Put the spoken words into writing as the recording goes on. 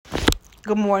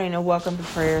Good morning and welcome to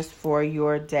Prayers for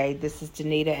Your Day. This is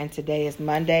Danita and today is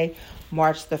Monday,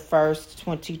 March the 1st,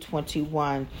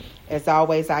 2021. As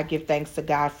always, I give thanks to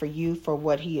God for you, for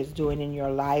what He is doing in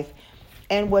your life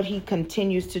and what He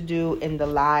continues to do in the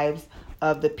lives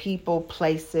of the people,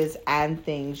 places, and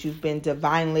things you've been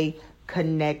divinely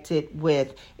connected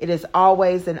with. It is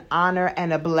always an honor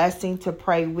and a blessing to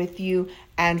pray with you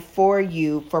and for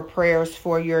you for Prayers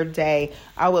for Your Day.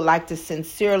 I would like to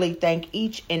sincerely thank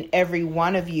each and every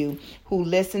one of you who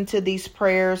listen to these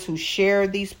prayers, who share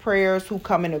these prayers, who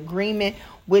come in agreement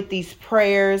with these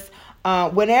prayers.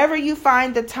 Whenever you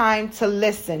find the time to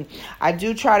listen, I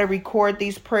do try to record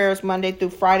these prayers Monday through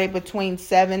Friday between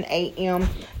 7 a.m.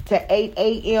 to 8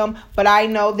 a.m. But I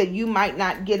know that you might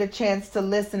not get a chance to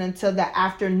listen until the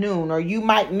afternoon, or you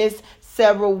might miss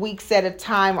several weeks at a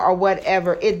time or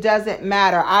whatever. It doesn't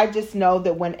matter. I just know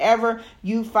that whenever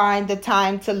you find the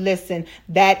time to listen,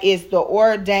 that is the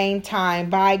ordained time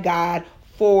by God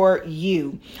for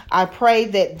you. I pray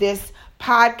that this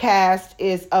podcast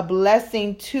is a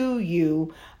blessing to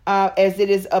you as it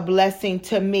is a blessing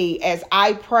to me. As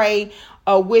I pray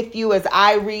with you, as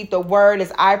I read the word,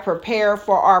 as I prepare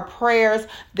for our prayers,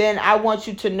 then I want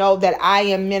you to know that I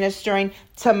am ministering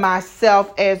to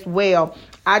myself as well.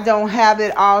 I don't have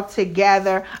it all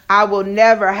together. I will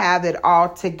never have it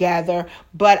all together,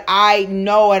 but I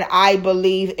know and I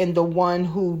believe in the one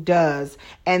who does.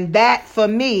 And that for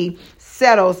me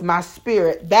settles my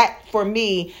spirit. That for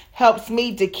me helps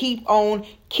me to keep on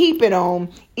keeping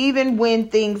on, even when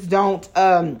things don't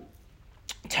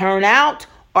turn out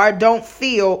or don't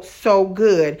feel so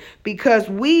good, because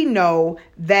we know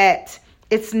that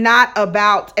it's not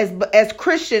about, as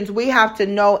Christians, we have to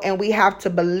know and we have to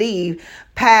believe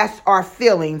past our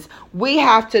feelings. We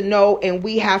have to know and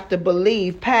we have to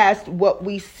believe past what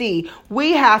we see.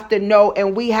 We have to know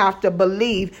and we have to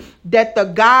believe that the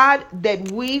God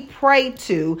that we pray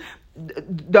to,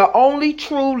 the only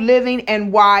true, living,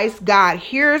 and wise God,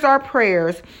 hears our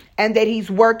prayers and that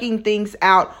He's working things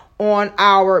out on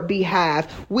our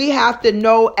behalf. We have to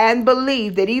know and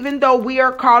believe that even though we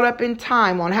are caught up in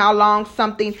time on how long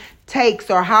something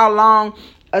takes or how long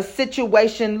a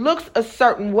situation looks a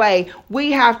certain way,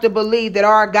 we have to believe that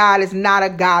our God is not a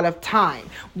God of time.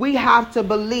 We have to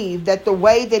believe that the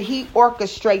way that He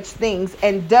orchestrates things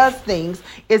and does things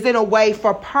is in a way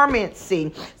for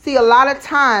permanency. See, a lot of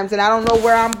times, and I don't know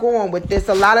where I'm going with this,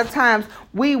 a lot of times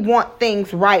we want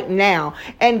things right now.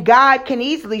 And God can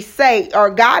easily say,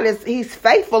 or He's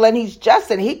faithful and He's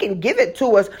just, and He can give it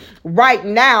to us right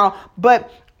now. But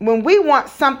when we want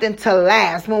something to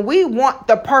last, when we want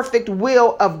the perfect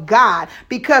will of God,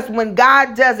 because when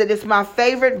God does it, it's my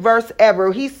favorite verse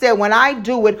ever. He said, when I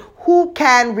do it, who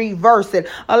can reverse it?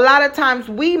 A lot of times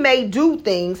we may do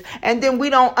things and then we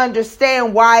don't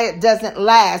understand why it doesn't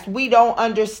last. We don't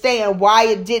understand why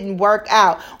it didn't work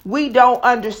out. We don't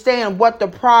understand what the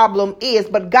problem is.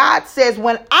 But God says,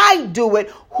 when I do it,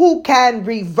 who can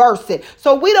reverse it?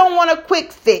 So we don't want a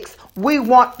quick fix. We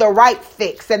want the right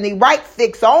fix. And the right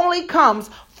fix only comes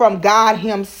from God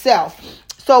Himself.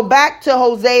 So back to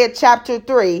Hosea chapter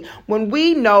 3,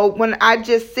 when I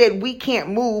just said we can't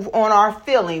move on our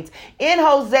feelings. In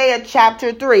Hosea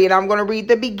chapter 3, and I'm going to read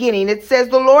the beginning, it says,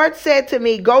 the Lord said to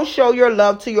me, go show your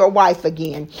love to your wife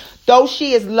again, though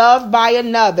she is loved by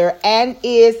another and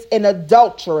is an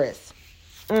adulteress.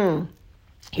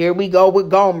 Here we go with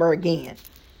Gomer again.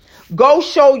 Go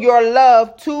show your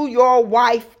love to your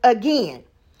wife again.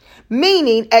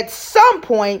 Meaning at some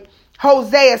point,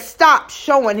 Hosea stopped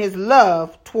showing his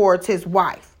love towards his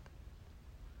wife.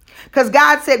 Because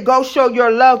God said, go show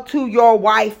your love to your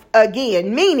wife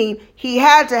again. Meaning he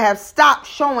had to have stopped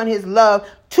showing his love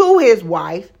to his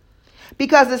wife.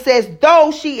 Because it says,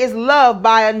 though she is loved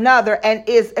by another and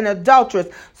is an adulteress.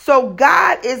 So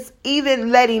God is even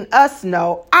letting us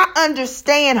know, I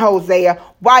understand, Hosea,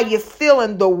 why you're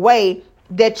feeling the way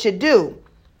that you do.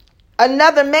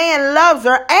 Another man loves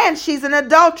her and she's an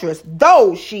adulteress,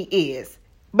 though she is.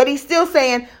 But he's still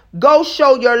saying, go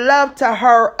show your love to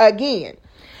her again.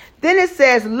 Then it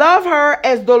says, love her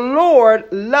as the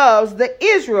Lord loves the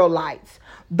Israelites,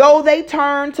 though they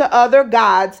turn to other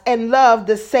gods and love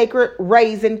the sacred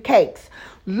raisin cakes.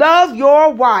 Love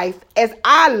your wife as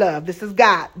I love, this is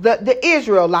God, the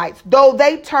Israelites, though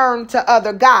they turn to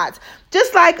other gods.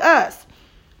 Just like us.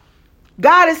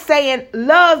 God is saying,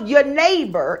 love your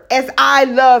neighbor as I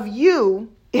love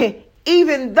you,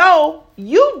 even though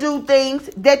you do things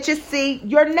that you see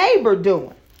your neighbor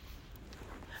doing.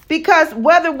 Because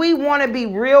whether we want to be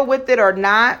real with it or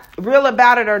not, real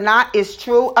about it or not, it's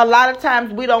true. A lot of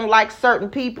times we don't like certain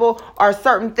people or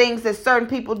certain things that certain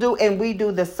people do, and we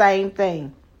do the same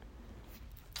thing.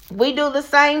 We do the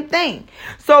same thing.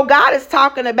 So God is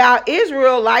talking about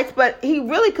Israelites, but he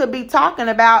really could be talking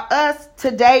about us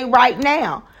today, right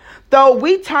now. Though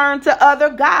we turn to other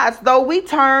gods, though we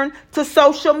turn to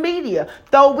social media,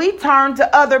 though we turn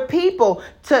to other people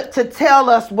to tell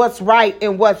us what's right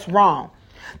and what's wrong.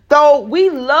 Though we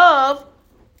love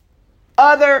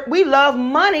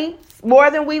money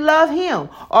more than we love him,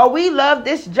 or we love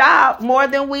this job more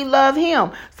than we love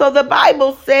him. So the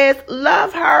Bible says,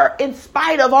 love her in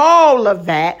spite of all of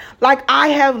that, like I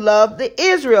have loved the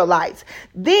Israelites.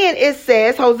 Then it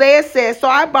says, Hosea says, so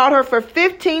I bought her for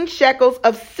 15 shekels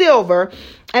of silver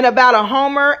and about a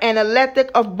homer and a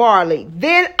lethech of barley.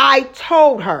 Then I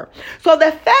told her. So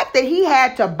the fact that he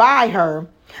had to buy her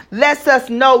lets us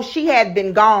know she had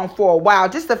been gone for a while.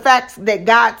 Just the fact that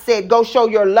God said, go show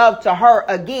your love to her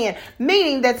again,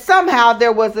 meaning that somehow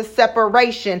there was a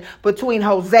separation between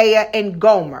Hosea and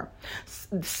Gomer.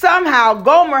 Somehow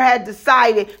Gomer had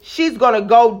decided she's going to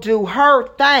go do her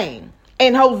thing,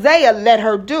 and Hosea let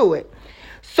her do it.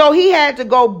 So he had to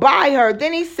go buy her.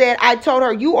 Then he said, I told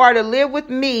her, you are to live with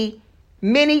me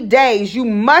many days. You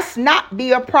must not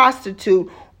be a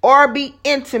prostitute or be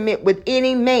intimate with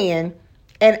any man,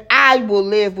 and I will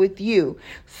live with you.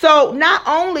 So not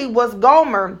only was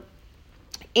Gomer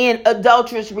in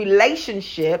adulterous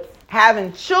relationship,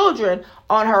 having children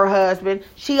on her husband,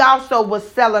 she also was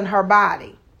selling her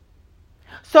body.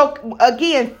 So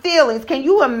again, feelings. Can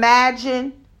you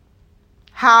imagine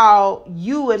how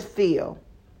you would feel,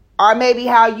 or maybe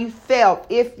how you felt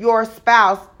if your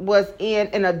spouse was in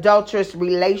an adulterous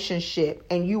relationship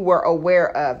and you were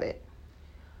aware of it?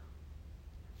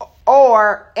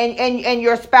 Or and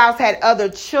your spouse had other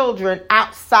children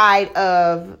outside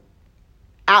of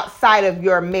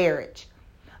your marriage,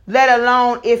 let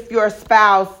alone if your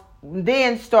spouse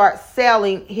then starts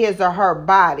selling his or her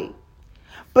body.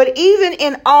 But even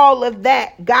in all of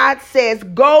that, God says,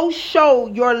 go show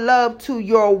your love to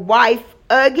your wife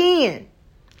again.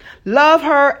 Love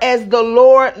her as the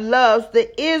Lord loves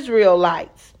the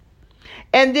Israelites.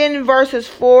 And then in verses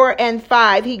 4 and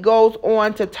 5, he goes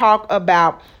on to talk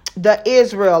about the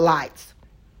Israelites.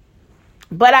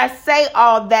 But I say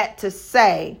all that to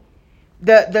say,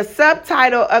 the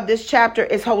subtitle of this chapter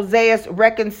is Hosea's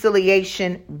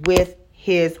reconciliation with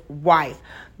his wife.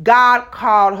 God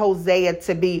called Hosea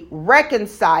to be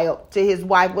reconciled to his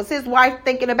wife. Was his wife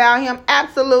thinking about him?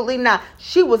 Absolutely not.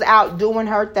 She was out doing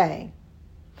her thing.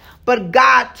 But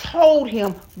God told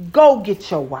him, go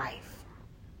get your wife.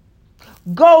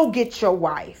 Go get your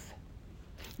wife.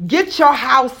 Get your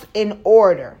house in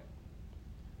order.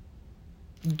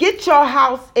 Get your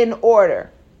house in order.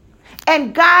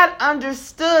 And God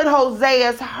understood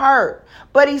Hosea's hurt,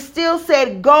 but he still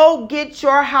said, go get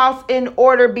your house in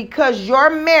order, because your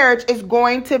marriage is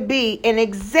going to be an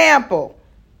example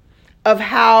of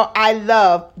how I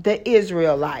love the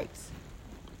Israelites.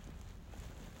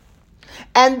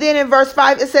 And then in verse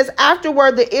 5, it says,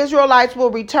 afterward, the Israelites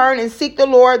will return and seek the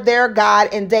Lord their God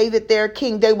and David their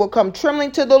king. They will come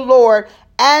trembling to the Lord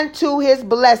and to his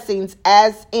blessings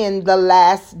as in the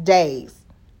last days.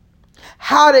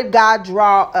 How did God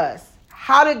draw us?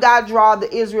 How did God draw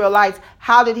the Israelites?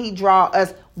 How did he draw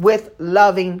us? With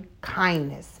loving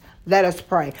kindness. Let us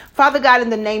pray. Father God,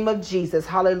 in the name of Jesus,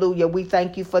 hallelujah, we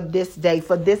thank you for this day,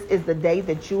 for this is the day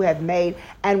that you have made,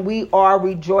 and we are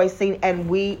rejoicing and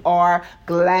we are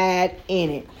glad in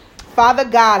it. Father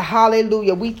God,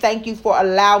 hallelujah, we thank you for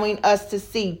allowing us to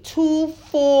see 2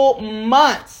 full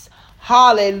months,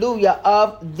 hallelujah,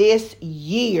 of this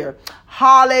year.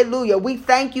 Hallelujah. We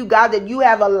thank you, God, that you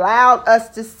have allowed us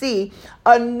to see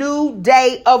a new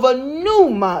day of a new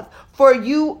month. For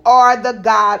you are the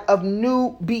God of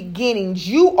new beginnings.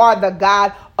 You are the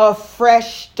God of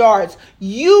fresh starts.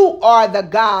 You are the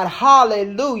God,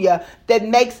 hallelujah, that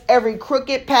makes every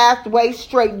crooked pathway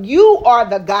straight. You are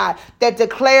the God that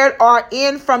declared our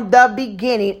end from the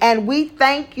beginning. And we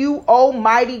thank you,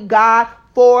 Almighty God,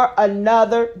 for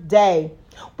another day.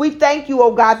 We thank you,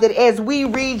 oh God, that as we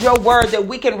read your word, that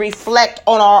we can reflect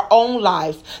on our own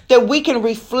lives, that we can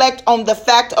reflect on the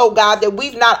fact, oh God, that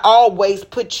we've not always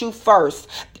put you first,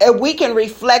 that we can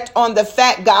reflect on the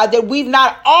fact, God, that we've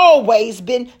not always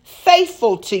been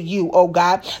faithful to you, oh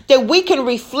God, that we can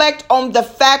reflect on the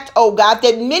fact, oh God,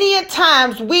 that many a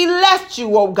times we left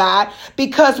you, oh God,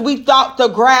 because we thought the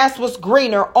grass was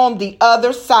greener on the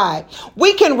other side.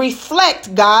 We can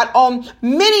reflect, God, on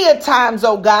many a times,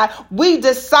 oh God, we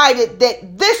decided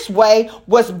that this way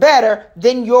was better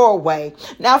than your way.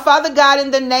 Now, Father God,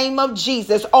 in the name of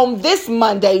Jesus, on this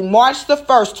Monday, March the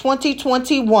 1st,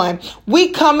 2021, we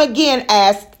come again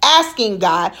asking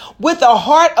God with a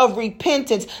heart of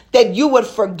repentance that you would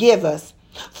forgive us.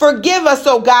 Forgive us,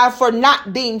 oh God, for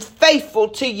not being faithful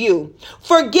to you.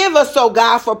 Forgive us, oh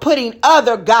God, for putting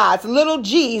other gods, little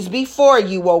g's, before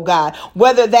you, oh God,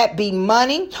 whether that be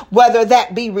money, whether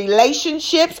that be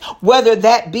relationships, whether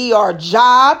that be our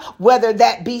job, whether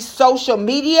that be social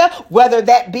media, whether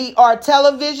that be our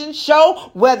television show,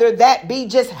 whether that be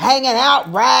just hanging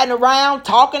out, riding around,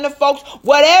 talking to folks,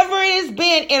 whatever it has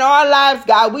been in our lives,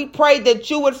 God, we pray that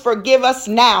you would forgive us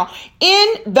now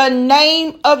in the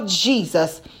name of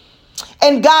Jesus.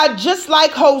 And God, just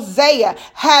like Hosea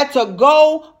had to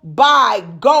go buy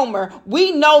Gomer,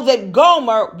 we know that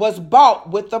Gomer was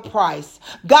bought with a price.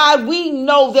 God, we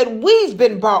know that we've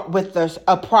been bought with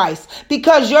a price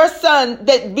because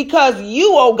because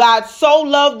you, oh God, so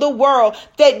loved the world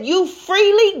that you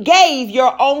freely gave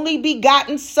your only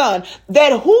begotten Son,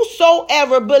 that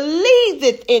whosoever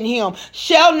believeth in him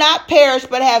shall not perish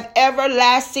but have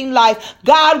everlasting life.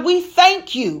 God, we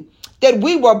thank you that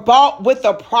we were bought with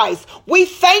a price. We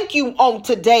thank you on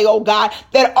today, oh God,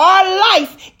 that our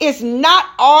life is not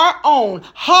our own.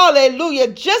 Hallelujah.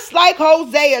 Just like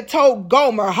Hosea told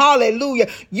Gomer, hallelujah,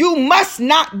 you must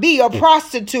not be a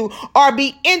prostitute or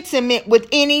be intimate with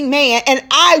any man, and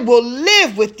I will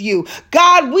live with you.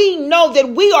 God, we know that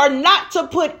we are not to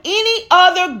put any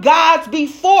other gods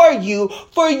before you,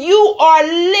 for you are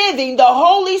living. The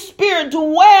Holy Spirit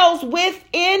dwells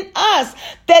within us,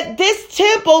 that this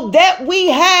temple that we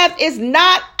have is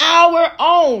not our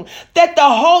own, that the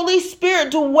Holy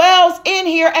Spirit dwells in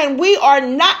here and we are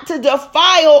not to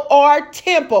defile our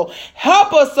temple.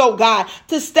 Help us, oh God,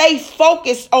 to stay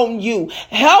focused on you.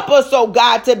 Help us, oh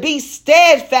God, to be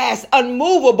steadfast,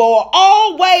 unmovable,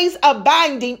 always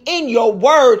abiding in your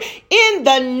word, in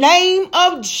the name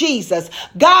of Jesus.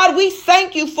 God, we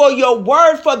thank you for your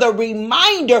word, for the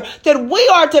reminder that we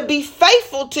are to be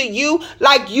faithful to you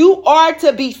like you are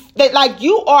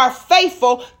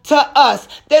faithful to us,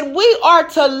 that we are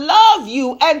to love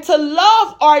you and to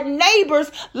love our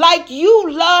neighbors like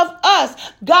you love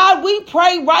us. God, we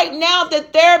pray right now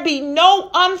that there be no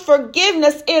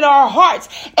unforgiveness in our hearts.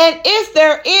 And if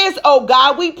there is, oh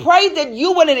God, we pray that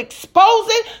you would expose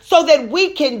it so that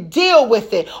we can deal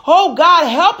with it. Oh God,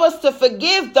 help us to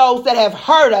forgive those that have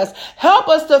hurt us. Help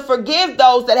us to forgive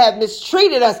those that have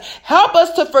mistreated us. Help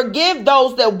us to forgive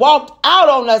those that walked out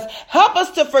on us. Help us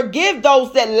to forgive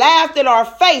those that laughed in our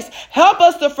face. Help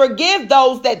us to forgive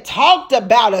those that talked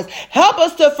about us. Help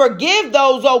us to forgive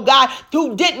those, oh God,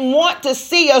 who didn't want to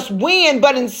see us win,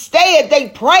 but instead they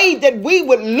prayed that we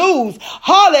would lose.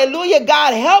 Hallelujah,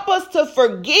 God, help us to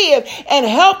forgive and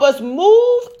help us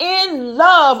move in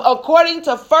love according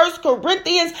to 1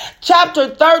 Corinthians chapter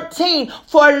 13.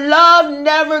 For love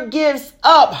never gives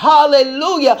up.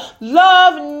 Hallelujah.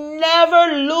 Love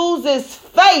never loses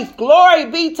faith. Glory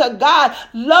be to God.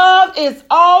 Love is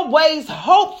always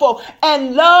hopeful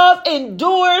and love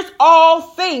endures all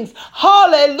things.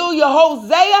 Hallelujah.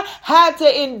 Hosea had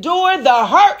to endure the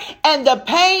hurt and the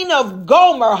pain of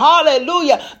Gomer.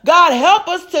 Hallelujah. God, help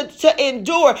us to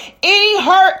endure any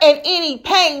hurt and any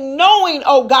pain, knowing,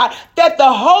 oh God, that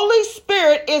the Holy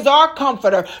Spirit is our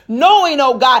comforter. Knowing,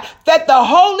 oh God, that the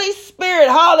Holy Spirit,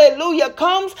 hallelujah,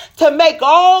 comes to make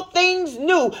all things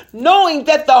new. Knowing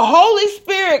that the Holy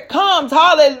Spirit comes,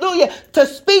 hallelujah, to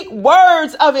speak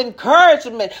words of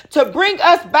encouragement, to bring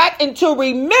us back into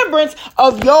remembrance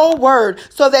of your word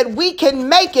so that we can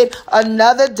make it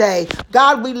another day.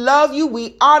 God, we love you,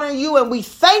 we honor you, and we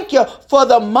thank you for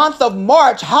the month of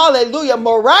March. Hallelujah.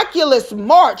 Miraculous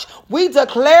March. We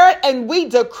declare it and we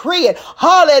decree it.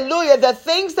 Hallelujah. The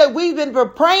things that we've been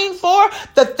praying for,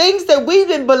 the things that we've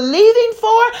been believing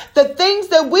for, the things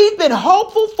that we've been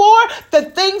hopeful for, the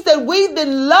things that we've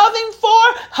been loving for.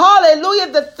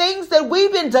 Hallelujah. The things that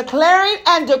we've been declaring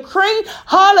and decreeing.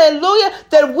 Hallelujah.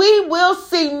 That we will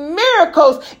see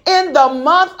miracles in the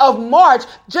month of March.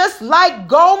 Just like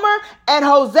Gomer and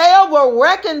Hosea were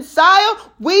reconciled,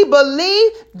 we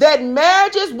believe that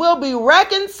marriages will be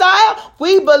reconciled.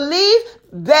 We believe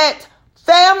that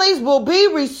families will be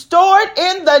restored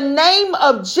in the name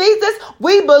of Jesus.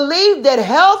 We believe that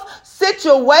health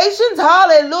situations,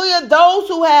 hallelujah, those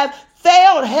who have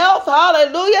failed health,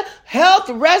 hallelujah, health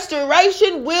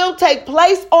restoration will take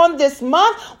place on this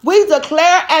month. We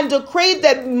declare and decree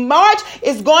that March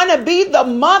is going to be the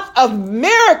month of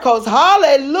miracles,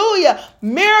 hallelujah.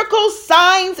 Miracles,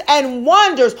 signs, and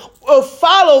wonders will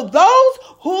follow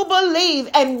those who believe,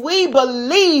 and we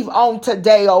believe on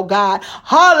today, oh God,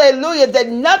 hallelujah, that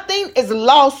nothing is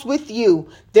lost with you.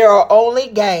 There are only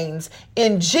gains.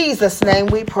 In Jesus' name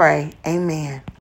we pray. Amen.